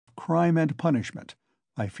Crime and Punishment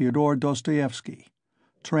by Fyodor Dostoyevsky,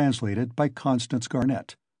 translated by Constance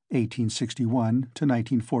Garnett, 1861 to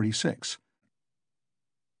 1946.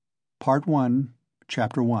 Part 1,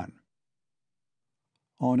 Chapter 1.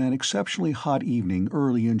 On an exceptionally hot evening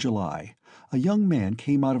early in July, a young man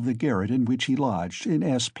came out of the garret in which he lodged in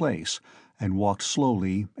S Place and walked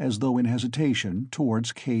slowly, as though in hesitation,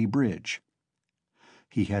 towards K Bridge.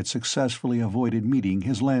 He had successfully avoided meeting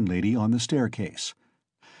his landlady on the staircase.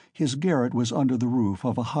 His garret was under the roof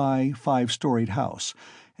of a high, five-storied house,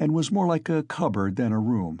 and was more like a cupboard than a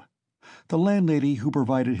room. The landlady who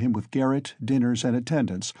provided him with garret, dinners, and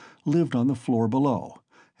attendance lived on the floor below,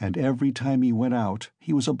 and every time he went out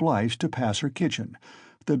he was obliged to pass her kitchen,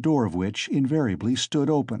 the door of which invariably stood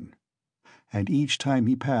open. And each time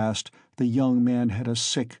he passed, the young man had a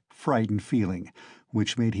sick, frightened feeling,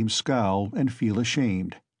 which made him scowl and feel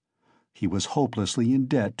ashamed. He was hopelessly in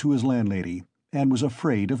debt to his landlady, and was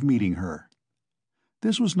afraid of meeting her.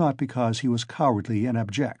 This was not because he was cowardly and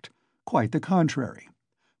abject, quite the contrary,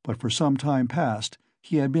 but for some time past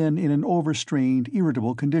he had been in an overstrained,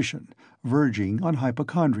 irritable condition, verging on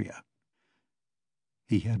hypochondria.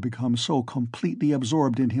 He had become so completely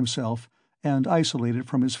absorbed in himself and isolated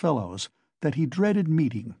from his fellows that he dreaded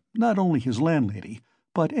meeting not only his landlady,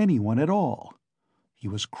 but anyone at all. He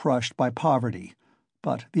was crushed by poverty,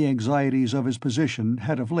 but the anxieties of his position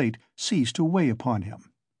had of late ceased to weigh upon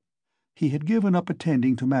him. He had given up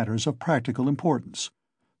attending to matters of practical importance.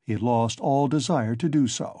 He had lost all desire to do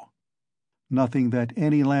so. Nothing that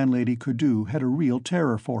any landlady could do had a real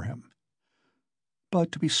terror for him.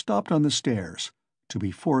 But to be stopped on the stairs, to be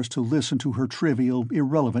forced to listen to her trivial,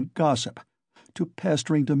 irrelevant gossip, to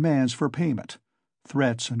pestering demands for payment,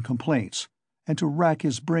 threats and complaints, and to rack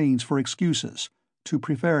his brains for excuses, to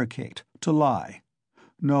prevaricate, to lie.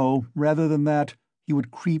 No, rather than that, he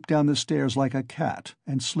would creep down the stairs like a cat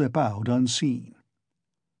and slip out unseen.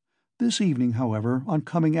 This evening, however, on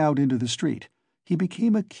coming out into the street, he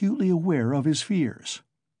became acutely aware of his fears.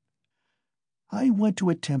 "I want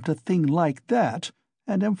to attempt a thing like that,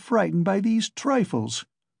 and am frightened by these trifles,"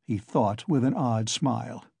 he thought with an odd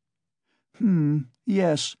smile.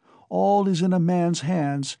 Yes, all is in a man's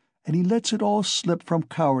hands, and he lets it all slip from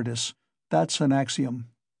cowardice. That's an axiom.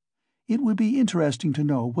 It would be interesting to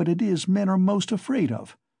know what it is men are most afraid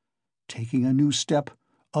of. Taking a new step,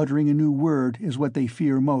 uttering a new word is what they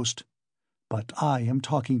fear most. But I am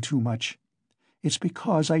talking too much. It's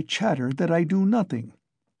because I chatter that I do nothing.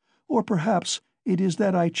 Or perhaps it is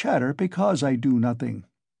that I chatter because I do nothing.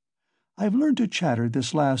 I've learned to chatter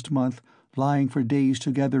this last month, lying for days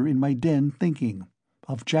together in my den thinking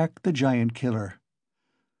of Jack the Giant Killer.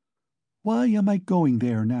 Why am I going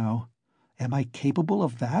there now? Am I capable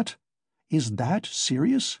of that? Is that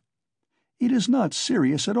serious? It is not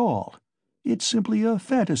serious at all. It's simply a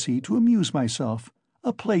fantasy to amuse myself,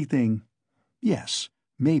 a plaything. Yes,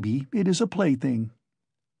 maybe it is a plaything.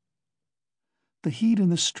 The heat in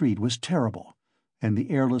the street was terrible, and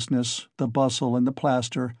the airlessness, the bustle and the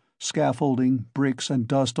plaster, scaffolding, bricks and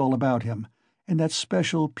dust all about him, and that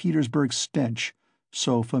special Petersburg stench,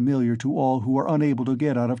 so familiar to all who are unable to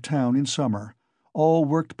get out of town in summer, all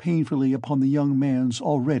worked painfully upon the young man's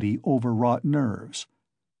already overwrought nerves.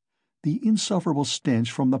 The insufferable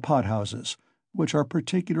stench from the pothouses, which are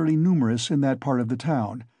particularly numerous in that part of the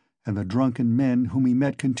town, and the drunken men whom he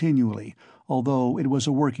met continually, although it was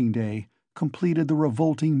a working day, completed the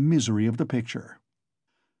revolting misery of the picture.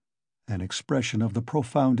 An expression of the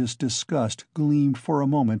profoundest disgust gleamed for a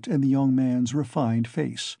moment in the young man's refined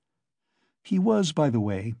face. He was, by the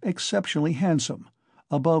way, exceptionally handsome,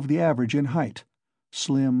 above the average in height,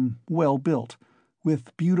 slim, well-built,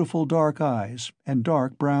 with beautiful dark eyes and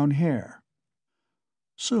dark brown hair.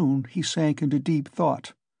 Soon he sank into deep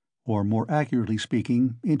thought, or more accurately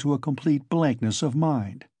speaking, into a complete blankness of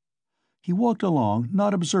mind. He walked along,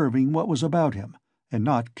 not observing what was about him, and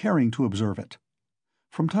not caring to observe it.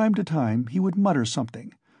 From time to time he would mutter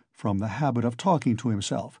something, from the habit of talking to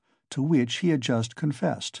himself, to which he had just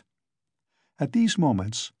confessed. At these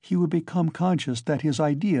moments he would become conscious that his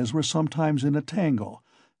ideas were sometimes in a tangle,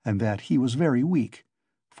 and that he was very weak.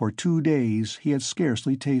 For 2 days he had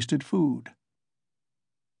scarcely tasted food.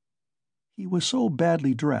 He was so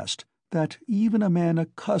badly dressed that even a man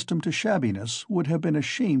accustomed to shabbiness would have been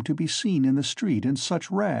ashamed to be seen in the street in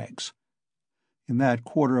such rags. In that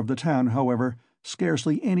quarter of the town, however,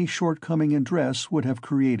 scarcely any shortcoming in dress would have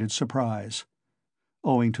created surprise.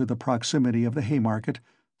 Owing to the proximity of the Haymarket,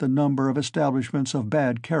 the number of establishments of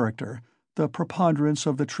bad character, the preponderance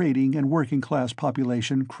of the trading and working-class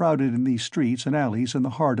population crowded in these streets and alleys in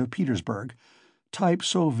the heart of Petersburg, types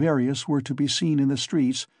so various were to be seen in the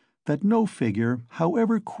streets that no figure,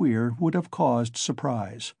 however queer, would have caused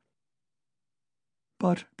surprise.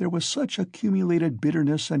 But there was such accumulated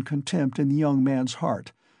bitterness and contempt in the young man's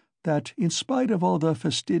heart that, in spite of all the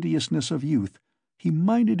fastidiousness of youth, he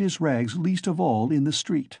minded his rags least of all in the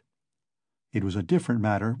street. It was a different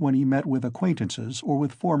matter when he met with acquaintances or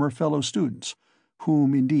with former fellow-students,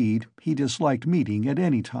 whom, indeed, he disliked meeting at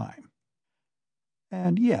any time.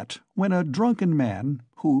 And yet, when a drunken man,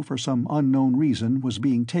 who for some unknown reason was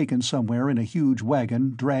being taken somewhere in a huge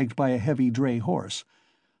wagon dragged by a heavy dray horse,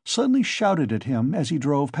 suddenly shouted at him as he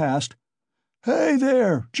drove past, "Hey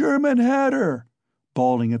there, German hatter!"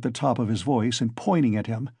 bawling at the top of his voice and pointing at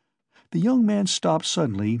him, the young man stopped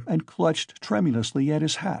suddenly and clutched tremulously at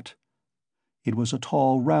his hat. It was a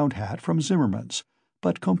tall round hat from Zimmermann's,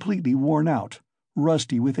 but completely worn out,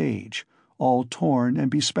 rusty with age, all torn and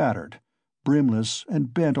bespattered, brimless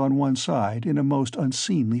and bent on one side in a most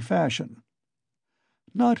unseemly fashion.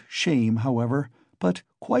 Not shame, however, but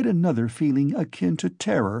quite another feeling akin to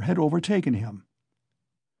terror had overtaken him.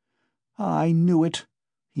 "I knew it,"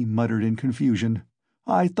 he muttered in confusion.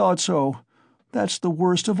 "I thought so. That's the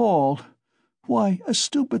worst of all. Why, a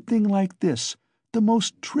stupid thing like this, the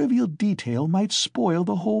most trivial detail might spoil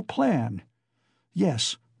the whole plan.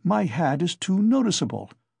 Yes, my hat is too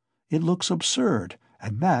noticeable. It looks absurd,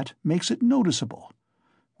 and that makes it noticeable.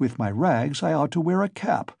 With my rags I ought to wear a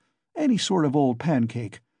cap, any sort of old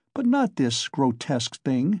pancake, but not this grotesque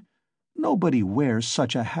thing. Nobody wears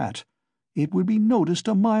such a hat. It would be noticed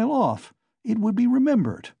a mile off. It would be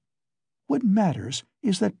remembered. What matters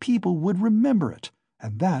is that people would remember it,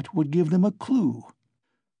 and that would give them a clue.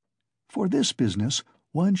 For this business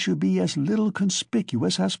one should be as little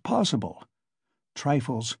conspicuous as possible.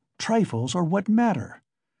 Trifles are what matter.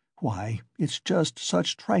 Why, it's just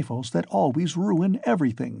such trifles that always ruin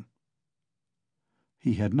everything."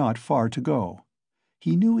 He had not far to go.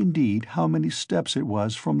 He knew indeed how many steps it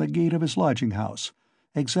was from the gate of his lodging-house,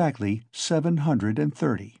 exactly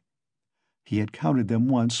 730. He had counted them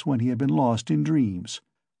once when he had been lost in dreams.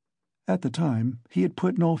 At the time he had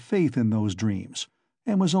put no faith in those dreams,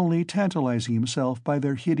 and was only tantalizing himself by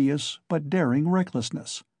their hideous but daring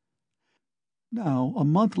recklessness. Now, a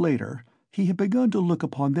month later, he had begun to look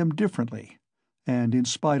upon them differently, and in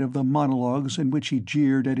spite of the monologues in which he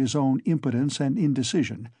jeered at his own impotence and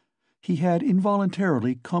indecision, he had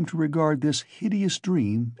involuntarily come to regard this hideous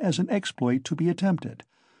dream as an exploit to be attempted,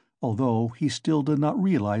 although he still did not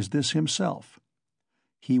realize this himself.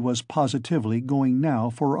 He was positively going now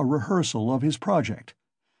for a rehearsal of his project,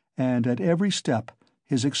 and at every step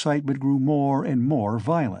his excitement grew more and more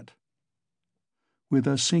violent. With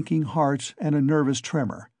a sinking heart and a nervous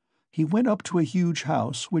tremor, he went up to a huge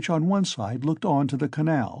house which on one side looked on to the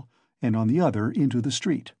canal, and on the other into the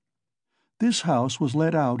street. This house was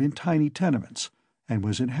let out in tiny tenements, and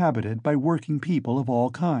was inhabited by working people of all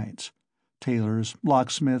kinds: tailors,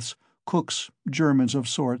 locksmiths, cooks, Germans of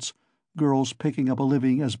sorts, girls picking up a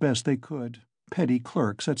living as best they could, petty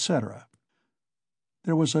clerks, etc.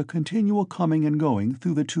 There was a continual coming and going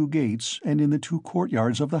through the two gates and in the two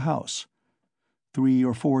courtyards of the house. 3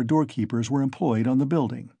 or 4 doorkeepers were employed on the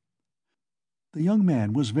building. The young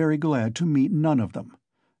man was very glad to meet none of them,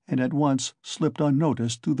 and at once slipped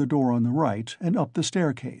unnoticed through the door on the right and up the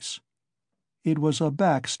staircase. It was a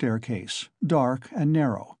back staircase, dark and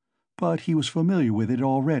narrow, but he was familiar with it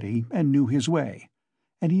already and knew his way,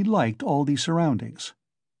 and he liked all these surroundings.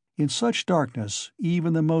 In such darkness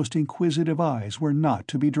even the most inquisitive eyes were not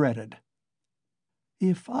to be dreaded.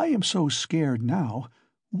 "If I am so scared now,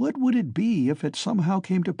 what would it be if it somehow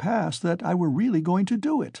came to pass that I were really going to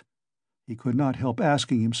do it?" he could not help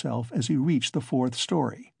asking himself as he reached the 4th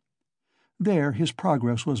story. There his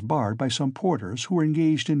progress was barred by some porters who were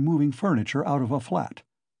engaged in moving furniture out of a flat.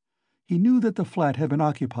 He knew that the flat had been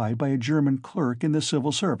occupied by a German clerk in the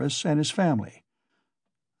civil service and his family.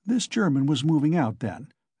 This German was moving out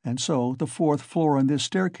then, and so the 4th floor on this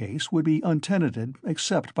staircase would be untenanted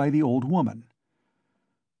except by the old woman.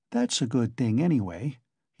 "That's a good thing, anyway,"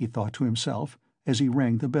 he thought to himself as he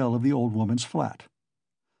rang the bell of the old woman's flat.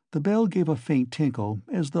 The bell gave a faint tinkle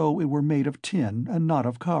as though it were made of tin and not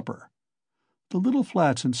of copper. The little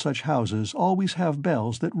flats in such houses always have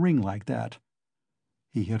bells that ring like that.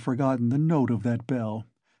 He had forgotten the note of that bell,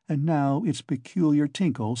 and now its peculiar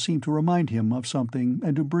tinkle seemed to remind him of something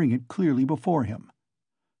and to bring it clearly before him.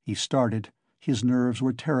 He started. His nerves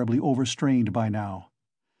were terribly overstrained by now.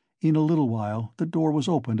 In a little while the door was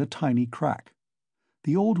opened a tiny crack.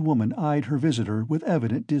 The old woman eyed her visitor with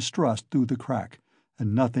evident distrust through the crack,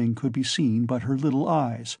 and nothing could be seen but her little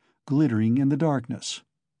eyes, glittering in the darkness.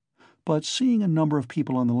 But seeing a number of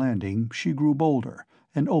people on the landing, she grew bolder,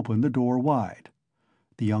 and opened the door wide.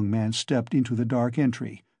 The young man stepped into the dark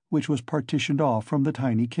entry, which was partitioned off from the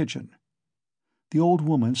tiny kitchen. The old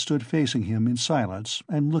woman stood facing him in silence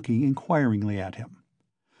and looking inquiringly at him.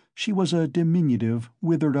 She was a diminutive,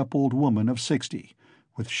 withered-up old woman of 60,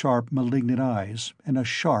 with sharp, malignant eyes and a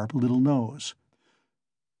sharp little nose.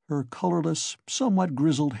 Her colorless, somewhat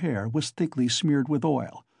grizzled hair was thickly smeared with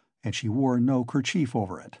oil, and she wore no kerchief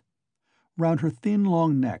over it. Round her thin,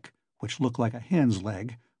 long neck, which looked like a hen's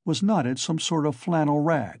leg, was knotted some sort of flannel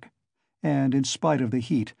rag, and in spite of the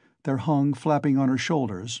heat there hung, flapping on her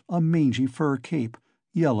shoulders, a mangy fur cape,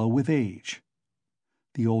 yellow with age.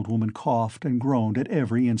 The old woman coughed and groaned at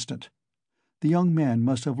every instant. The young man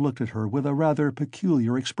must have looked at her with a rather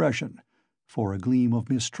peculiar expression, for a gleam of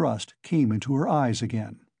mistrust came into her eyes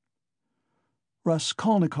again.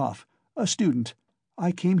 "Raskolnikov, a student.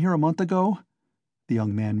 I came here a month ago," the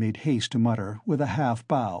young man made haste to mutter, with a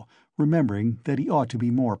half-bow, remembering that he ought to be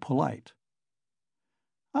more polite.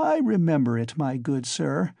 "I remember it, my good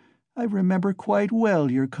sir. I remember quite well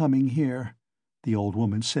your coming here," the old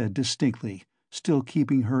woman said distinctly, still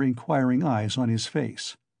keeping her inquiring eyes on his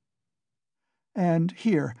face. "And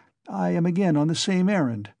here, I am again on the same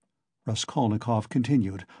errand," Raskolnikov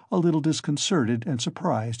continued, a little disconcerted and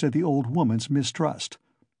surprised at the old woman's mistrust.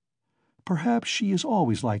 "Perhaps she is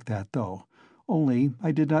always like that, though, only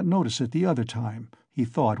I did not notice it the other time," he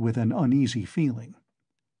thought with an uneasy feeling.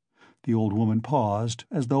 The old woman paused,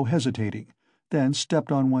 as though hesitating, then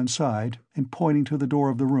stepped on one side, and pointing to the door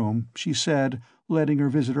of the room, she said, letting her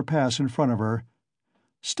visitor pass in front of her,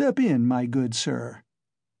 "Step in, my good sir."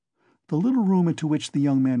 The little room into which the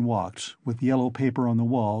young man walked, with yellow paper on the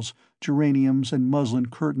walls, geraniums and muslin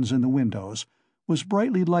curtains in the windows, was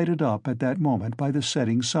brightly lighted up at that moment by the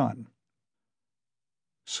setting sun.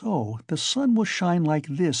 "So the sun will shine like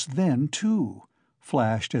this then, too,"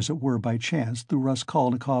 flashed as it were by chance through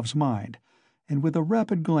Raskolnikov's mind, and with a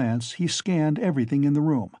rapid glance he scanned everything in the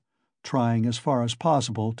room, trying as far as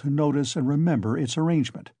possible to notice and remember its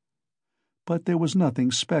arrangement. But there was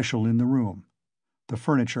nothing special in the room. The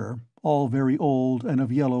furniture, all very old and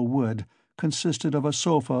of yellow wood, consisted of a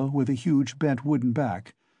sofa with a huge bent wooden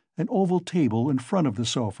back, an oval table in front of the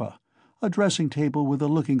sofa, a dressing-table with a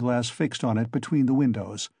looking-glass fixed on it between the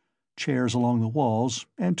windows, chairs along the walls,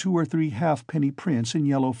 and 2 or 3 halfpenny prints in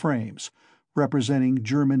yellow frames, representing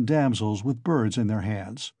German damsels with birds in their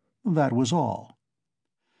hands. That was all.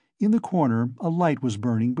 In the corner a light was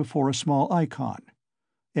burning before a small icon.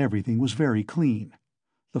 Everything was very clean.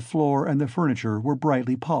 The floor and the furniture were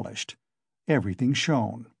brightly polished. Everything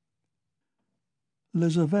shone.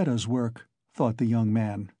 "Lizaveta's work," thought the young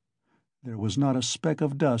man. There was not a speck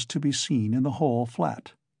of dust to be seen in the whole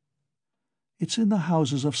flat. It's in the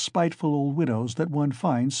houses of spiteful old widows that one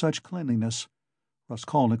finds such cleanliness,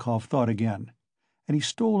 Raskolnikov thought again, and he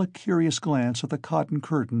stole a curious glance at the cotton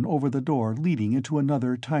curtain over the door leading into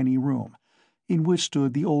another tiny room, in which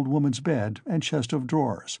stood the old woman's bed and chest of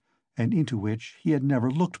drawers, and into which he had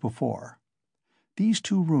never looked before. These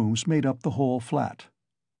 2 rooms made up the whole flat.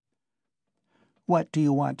 "What do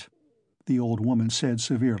you want?" the old woman said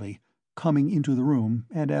severely, coming into the room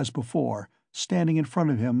and, as before, standing in front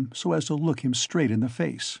of him so as to look him straight in the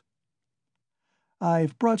face.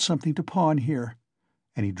 "I've brought something to pawn here,"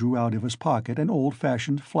 and he drew out of his pocket an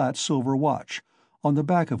old-fashioned flat silver watch, on the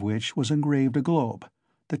back of which was engraved a globe.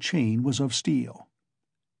 The chain was of steel.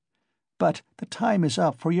 "But the time is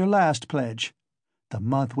up for your last pledge. The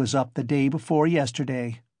month was up the day before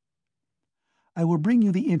yesterday." "I will bring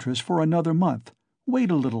you the interest for another month.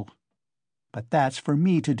 Wait a little." "But that's for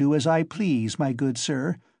me to do as I please, my good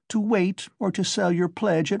sir, to wait or to sell your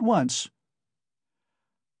pledge at once."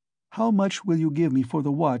 "How much will you give me for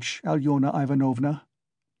the watch, Alyona Ivanovna?"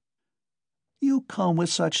 "You come with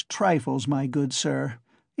such trifles, my good sir.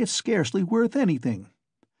 It's scarcely worth anything.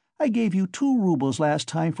 I gave you 2 roubles last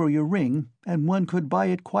time for your ring, and one could buy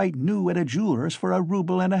it quite new at a jeweller's for 1.5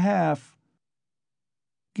 roubles.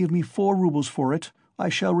 "Give me 4 roubles for it. I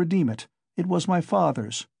shall redeem it. It was my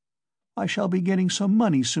father's. I shall be getting some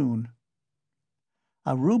money soon."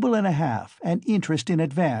 1.5 roubles, and interest in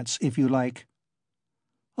advance, if you like."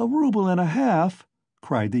 1.5 roubles?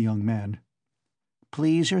 cried the young man.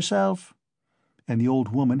 "Please yourself." And the old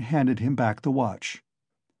woman handed him back the watch.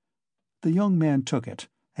 The young man took it,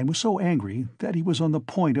 and was so angry that he was on the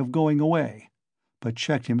point of going away, but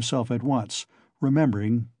checked himself at once,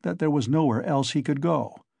 remembering that there was nowhere else he could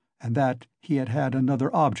go, and that he had had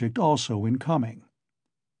another object also in coming.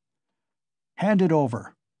 "Hand it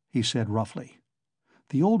over," he said roughly.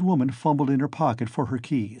 The old woman fumbled in her pocket for her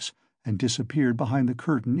keys, and disappeared behind the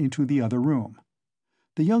curtain into the other room.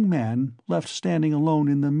 The young man, left standing alone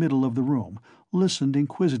in the middle of the room, listened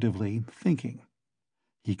inquisitively, thinking.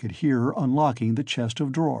 He could hear her unlocking the chest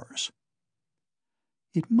of drawers.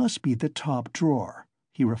 It must be the top drawer,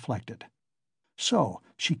 he reflected. So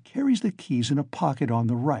she carries the keys in a pocket on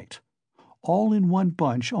the right, all in one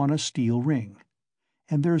bunch on a steel ring.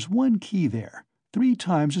 And there's one key there, 3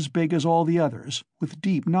 times as big as all the others, with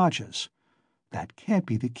deep notches. That can't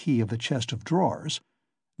be the key of the chest of drawers.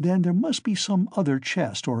 Then there must be some other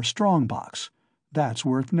chest or strong box. That's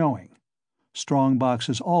worth knowing. Strong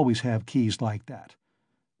boxes always have keys like that.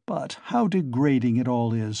 But how degrading it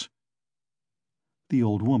all is. The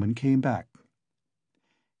old woman came back.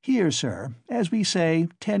 "Here, sir, as we say,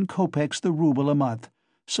 10 kopecks the rouble a month,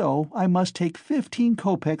 so I must take 15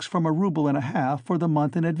 kopecks from a rouble and a half for the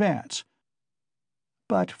month in advance.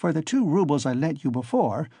 But for the 2 roubles I lent you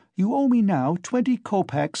before, you owe me now 20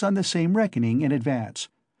 kopecks on the same reckoning in advance.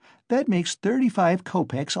 That makes 35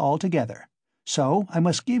 kopecks altogether. So I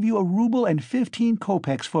must give you a rouble and 15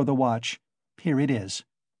 kopecks for the watch. Here it is."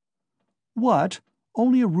 "What?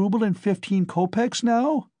 Only a rouble and 15 kopecks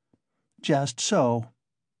now?" "Just so."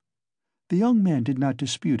 The young man did not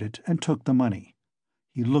dispute it and took the money.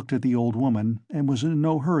 He looked at the old woman and was in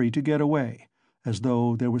no hurry to get away, as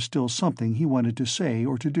though there was still something he wanted to say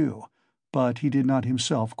or to do, but he did not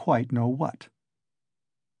himself quite know what.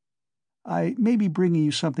 "I may be bringing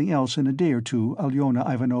you something else in a day or two, Alyona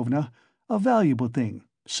Ivanovna, a valuable thing,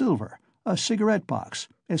 silver, a cigarette box,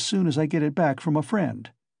 as soon as I get it back from a friend."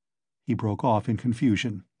 He broke off in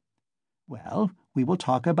confusion. "Well, we will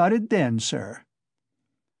talk about it then, sir."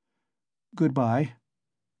 "Goodbye.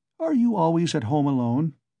 Are you always at home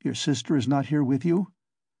alone? Your sister is not here with you?"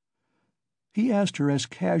 He asked her as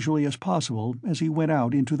casually as possible as he went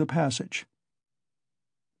out into the passage.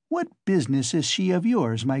 "What business is she of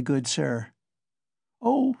yours, my good sir?"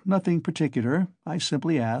 "Oh, nothing particular. I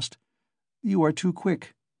simply asked. You are too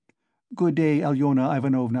quick. Good day, Alyona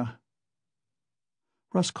Ivanovna."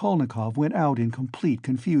 Raskolnikov went out in complete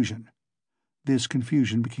confusion. This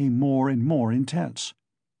confusion became more and more intense.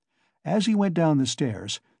 As he went down the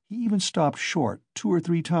stairs, he even stopped short 2 or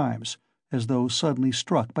 3 times, as though suddenly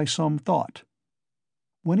struck by some thought.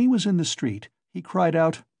 When he was in the street, he cried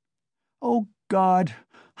out, "Oh, God,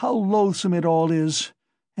 how loathsome it all is!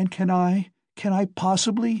 And can I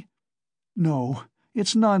possibly— No,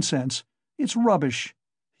 it's nonsense, it's rubbish,"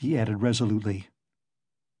 he added resolutely.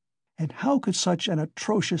 "And how could such an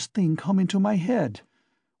atrocious thing come into my head?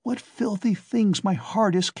 What filthy things my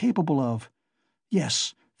heart is capable of!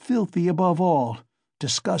 Yes, filthy above all,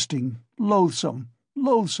 disgusting, loathsome,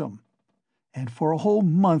 loathsome. And for a whole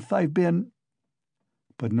month I've been—"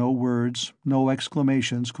 But no words, no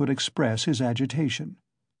exclamations could express his agitation.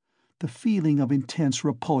 The feeling of intense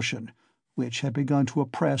repulsion, which had begun to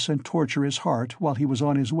oppress and torture his heart while he was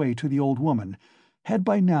on his way to the old woman, had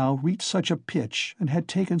by now reached such a pitch and had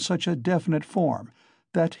taken such a definite form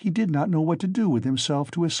that he did not know what to do with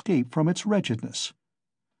himself to escape from its wretchedness.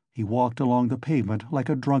 He walked along the pavement like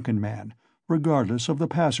a drunken man, regardless of the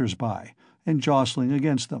passers-by, and jostling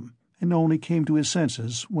against them, and only came to his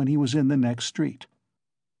senses when he was in the next street.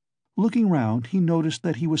 Looking round, he noticed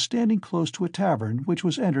that he was standing close to a tavern which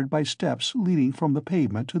was entered by steps leading from the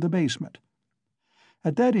pavement to the basement.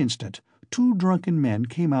 At that instant 2 drunken men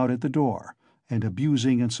came out at the door, and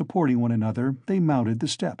abusing and supporting one another, they mounted the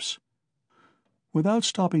steps. Without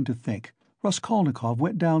stopping to think, Raskolnikov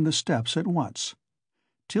went down the steps at once.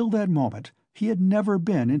 Till that moment he had never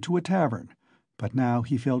been into a tavern, but now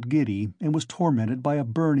he felt giddy and was tormented by a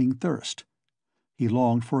burning thirst. He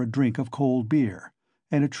longed for a drink of cold beer,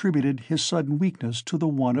 and attributed his sudden weakness to the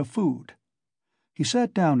want of food. He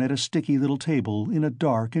sat down at a sticky little table in a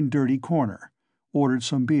dark and dirty corner, ordered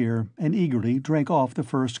some beer, and eagerly drank off the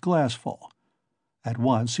first glassful. At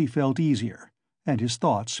once he felt easier, and his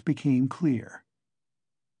thoughts became clear.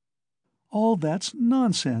 "All that's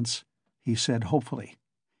nonsense," he said hopefully,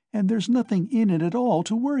 "and there's nothing in it at all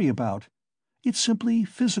to worry about. It's simply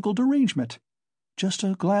physical derangement. Just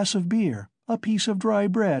a glass of beer, a piece of dry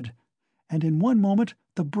bread, and in one moment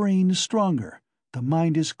the brain is stronger, the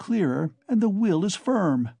mind is clearer, and the will is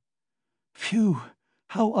firm. Phew,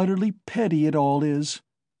 how utterly petty it all is!"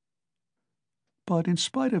 But in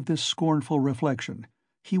spite of this scornful reflection,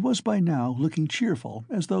 he was by now looking cheerful,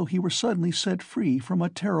 as though he were suddenly set free from a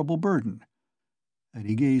terrible burden. And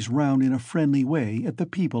he gazed round in a friendly way at the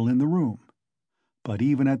people in the room. But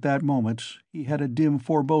even at that moment he had a dim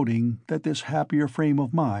foreboding that this happier frame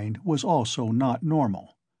of mind was also not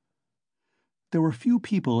normal. There were few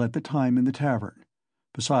people at the time in the tavern.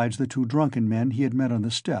 Besides the 2 drunken men he had met on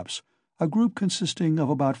the steps, a group consisting of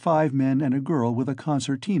about 5 men and a girl with a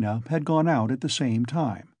concertina had gone out at the same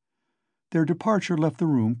time. Their departure left the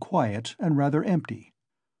room quiet and rather empty.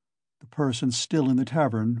 The persons still in the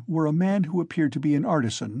tavern were a man who appeared to be an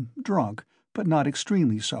artisan, drunk, but not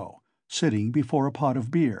extremely so, sitting before a pot of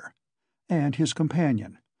beer, and his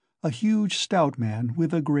companion, a huge stout man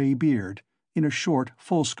with a grey beard, in a short,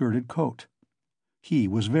 full-skirted coat. He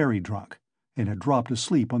was very drunk, and had dropped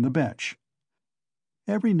asleep on the bench.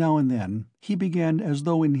 Every now and then he began as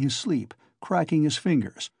though in his sleep, cracking his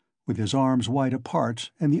fingers, with his arms wide apart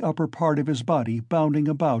and the upper part of his body bounding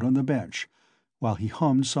about on the bench, while he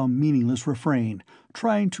hummed some meaningless refrain,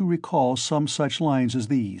 trying to recall some such lines as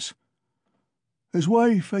these: "His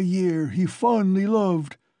wife a year he fondly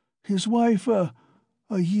loved, his wife a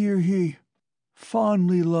year he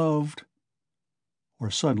fondly loved," or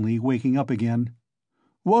suddenly waking up again,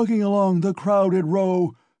 "Walking along the crowded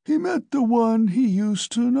row, he met the one he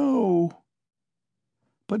used to know."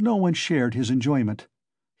 But no one shared his enjoyment.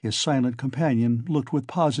 His silent companion looked with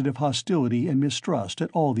positive hostility and mistrust at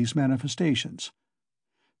all these manifestations.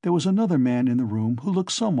 There was another man in the room who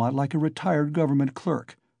looked somewhat like a retired government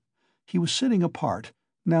clerk. He was sitting apart,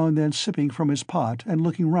 now and then sipping from his pot and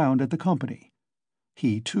looking round at the company.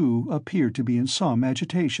 He, too, appeared to be in some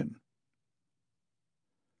agitation.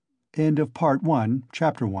 End of Part 1,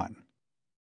 Chapter 1.